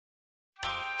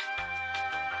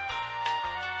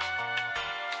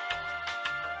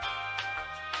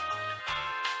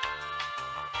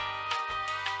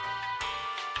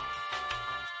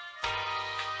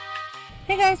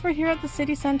Hey guys, we're here at the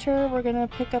city center. We're gonna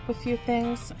pick up a few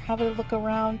things, have a look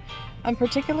around. I'm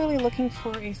particularly looking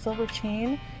for a silver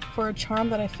chain for a charm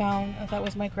that I found that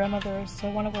was my grandmother's, so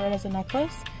I want to wear it as a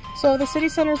necklace. So the city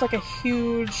center is like a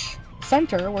huge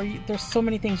center where there's so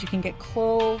many things. You can get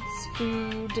clothes,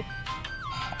 food,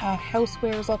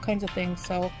 housewares, all kinds of things.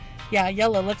 So yeah,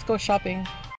 Yella, let's go shopping.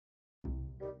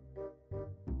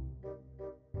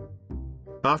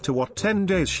 After what 10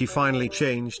 days she finally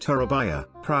changed her abaya.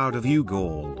 Proud of you,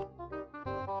 Gold.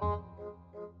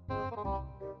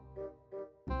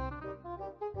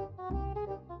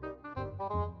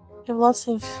 We have lots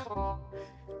of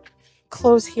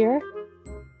clothes here.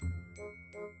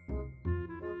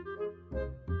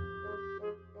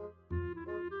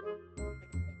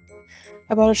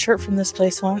 I bought a shirt from this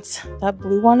place once. That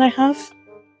blue one I have,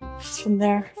 it's from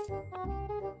there.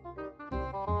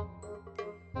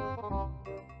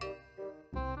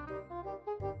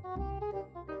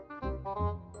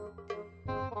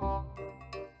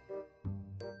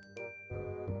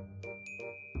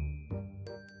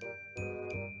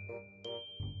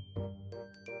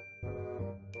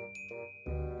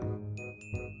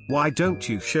 Why don't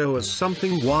you show us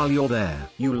something while you're there?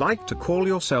 You like to call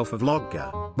yourself a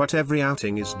vlogger, but every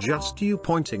outing is just you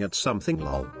pointing at something,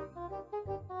 lol.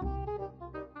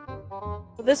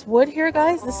 This wood here,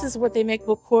 guys, this is what they make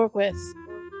bukur with.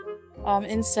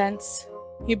 Incense.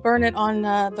 You burn it on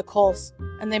the coals,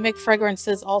 and they make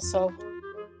fragrances also.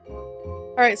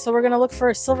 Alright, so we're gonna look for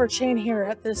a silver chain here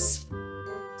at this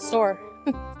store,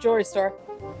 jewelry store.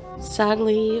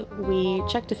 Sadly, we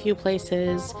checked a few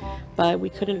places, but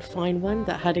we couldn't find one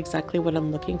that had exactly what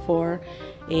I'm looking for.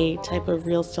 A type of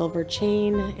real silver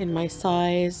chain in my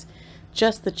size,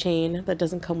 just the chain that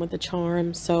doesn't come with the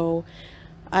charm, so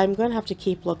I'm gonna have to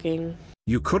keep looking.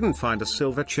 You couldn't find a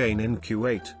silver chain in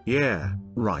Kuwait? Yeah,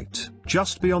 right.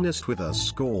 Just be honest with us,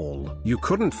 Skull. You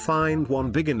couldn't find one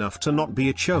big enough to not be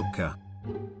a choker.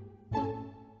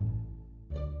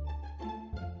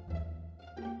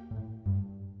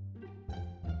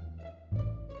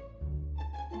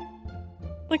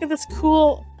 Look at this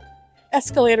cool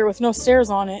escalator with no stairs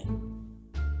on it.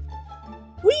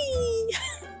 Whee!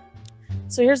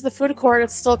 So here's the food court.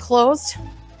 It's still closed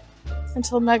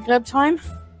until Maghrib time,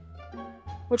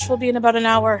 which will be in about an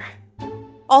hour.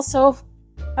 Also,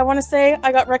 I want to say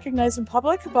I got recognized in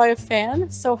public by a fan,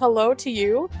 so hello to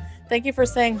you. Thank you for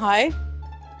saying hi.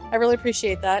 I really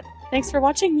appreciate that. Thanks for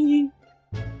watching me.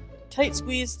 Tight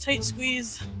squeeze, tight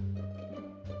squeeze.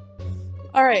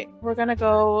 Alright, we're gonna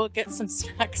go get some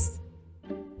snacks.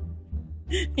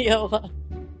 Yola.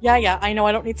 Yeah, I know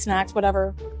I don't need snacks,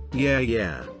 whatever.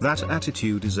 Yeah, that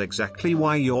attitude is exactly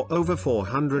why you're over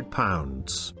 400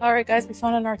 pounds. Alright guys, we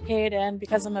found an arcade, and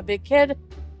because I'm a big kid,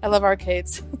 I love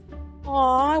arcades.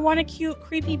 Aw, I want a cute,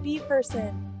 creepy bee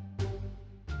person.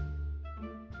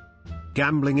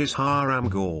 Gambling is haram,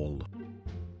 Gold.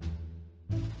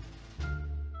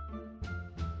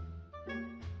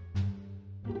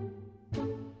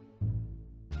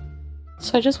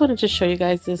 So I just wanted to show you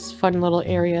guys this fun little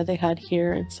area they had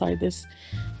here inside this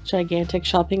gigantic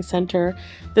shopping center.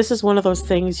 This is one of those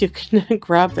things you can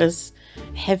grab this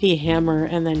heavy hammer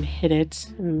and then hit it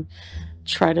and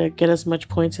try to get as much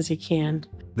points as you can.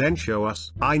 Then show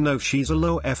us. I know she's a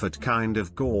low effort kind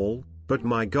of girl, but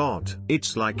my god,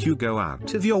 it's like you go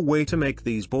out of your way to make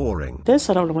these boring. This,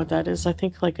 I don't know what that is. I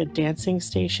think like a dancing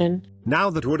station.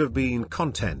 Now that would have been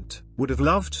content. Would have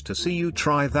loved to see you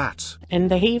try that.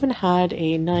 And they even had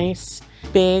a nice,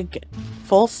 big,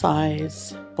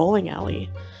 full-size bowling alley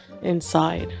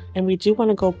inside. And we do want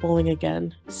to go bowling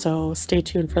again, so stay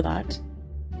tuned for that.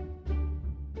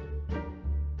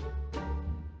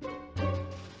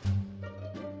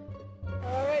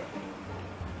 Alright.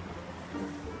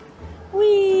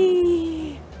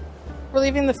 Whee! We're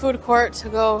leaving the food court to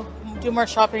go do more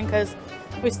shopping because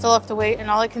we still have to wait, and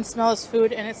all I can smell is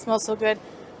food, and it smells so good.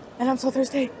 And I'm so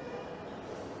thirsty.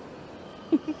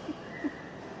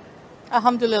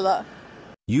 Alhamdulillah.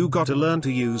 You gotta learn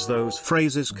to use those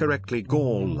phrases correctly,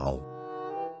 lol.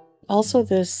 Also,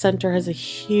 this center has a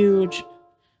huge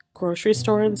grocery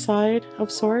store inside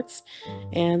of sorts,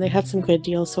 and they had some good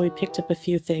deals, so we picked up a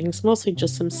few things, mostly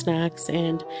just some snacks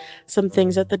and some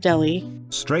things at the deli.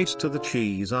 Straight to the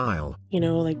cheese aisle. You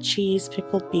know, like cheese,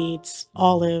 pickled beets,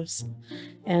 olives,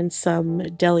 and some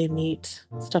deli meat,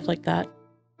 stuff like that.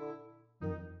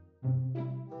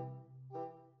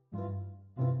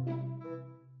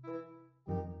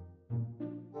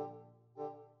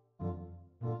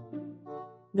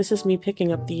 This is me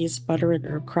picking up these butter and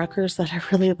herb crackers that I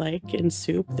really like in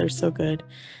soup. They're so good.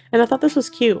 And I thought this was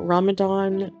cute.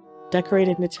 Ramadan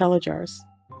decorated Nutella jars.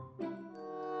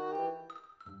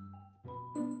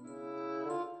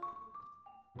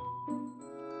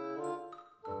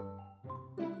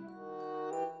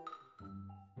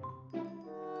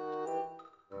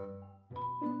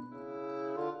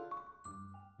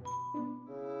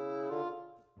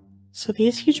 So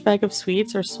these huge bag of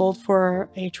sweets are sold for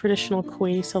a traditional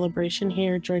Kuwaiti celebration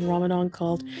here during Ramadan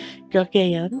called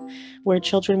Gurgayan, where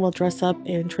children will dress up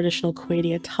in traditional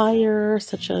Kuwaiti attire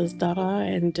such as dara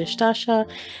and dishdasha,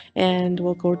 and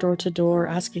will go door to door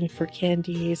asking for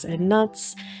candies and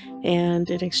nuts. And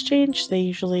in exchange, they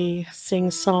usually sing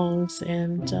songs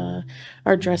and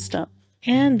are dressed up.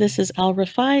 And this is Al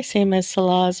Rafai, same as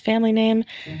Salah's family name,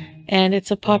 and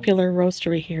it's a popular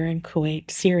roastery here in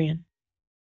Kuwait, Syrian.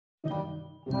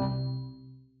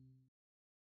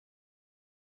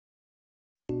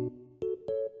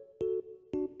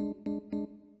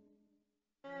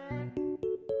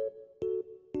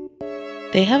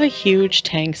 They have a huge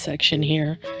Tang section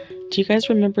here. Do you guys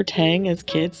remember Tang as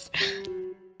kids?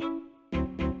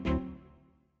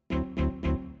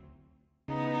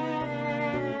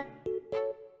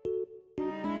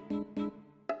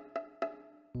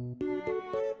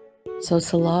 So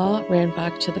Salah ran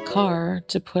back to the car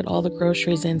to put all the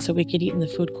groceries in so we could eat in the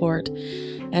food court,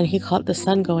 and he caught the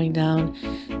sun going down.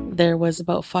 There was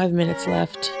about 5 minutes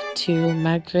left to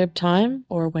Maghrib time,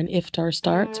 or when Iftar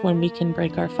starts, when we can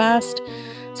break our fast.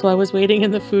 So I was waiting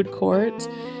in the food court.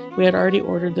 We had already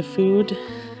ordered the food,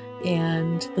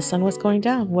 and the sun was going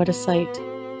down. What a sight.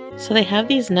 So they have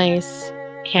these nice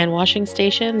hand washing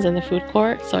stations in the food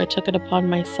court, so I took it upon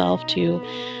myself to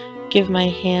give my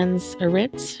hands a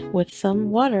rinse with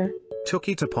some water. Took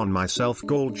it upon myself,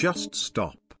 Gaul, just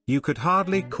stop. You could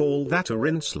hardly call that a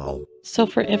rinse, lol. So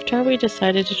for Iftar, we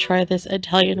decided to try this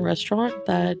Italian restaurant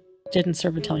that didn't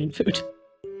serve Italian food.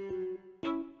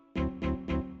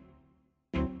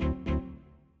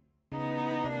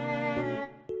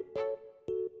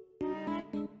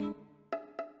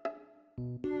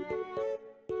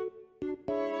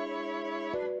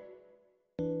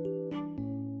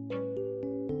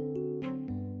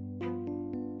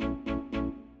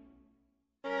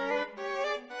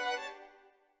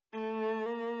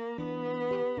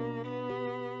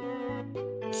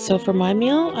 So for my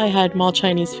meal, I had mall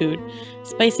Chinese food,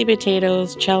 spicy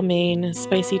potatoes, chow mein,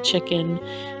 spicy chicken,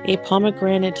 a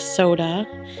pomegranate soda,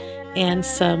 and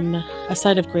a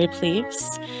side of grape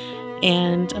leaves.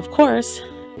 And of course,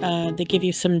 they give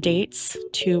you some dates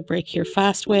to break your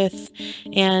fast with,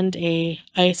 and a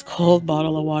ice cold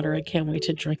bottle of water. I can't wait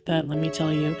to drink that, let me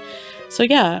tell you. So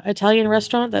yeah, Italian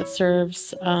restaurant that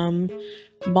serves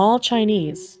mall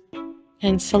Chinese.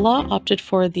 And Salah opted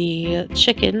for the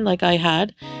chicken like I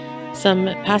had, some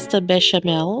pasta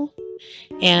bechamel,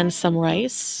 and some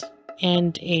rice,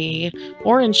 and a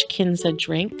orange kinza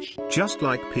drink. Just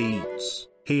like Pete's,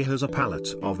 he has a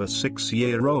palate of a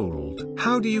 6-year-old.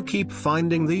 How do you keep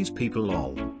finding these people,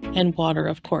 lol? And water,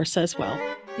 of course, as well.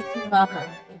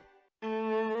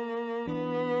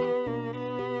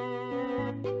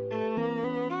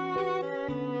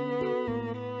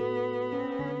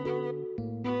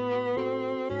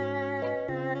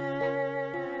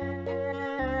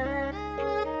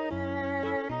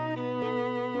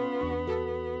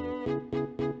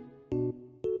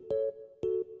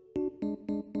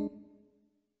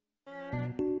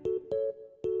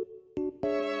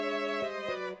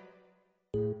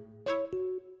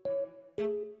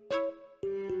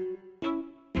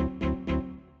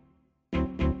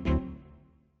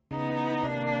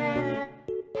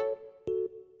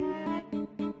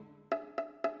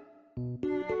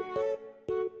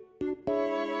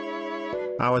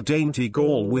 Our dainty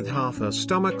Gaul with half her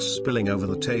stomach spilling over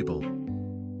the table.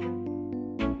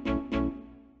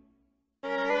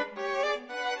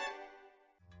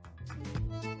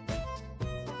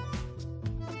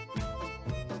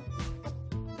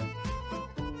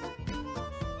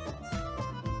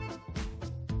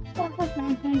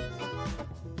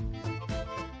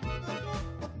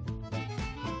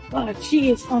 Oh,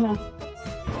 jeez, oh no.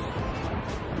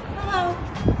 Hello.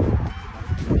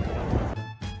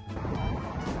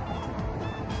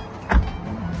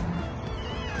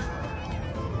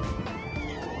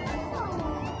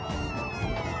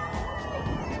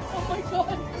 Oh my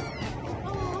god.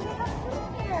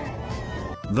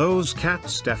 Oh, Those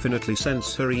cats definitely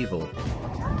sense her evil.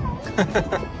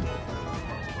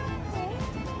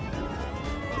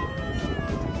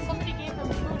 somebody gave them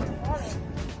food and water.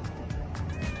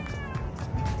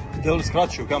 دول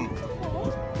سكراتش وكم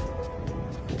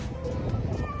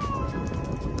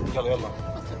يلا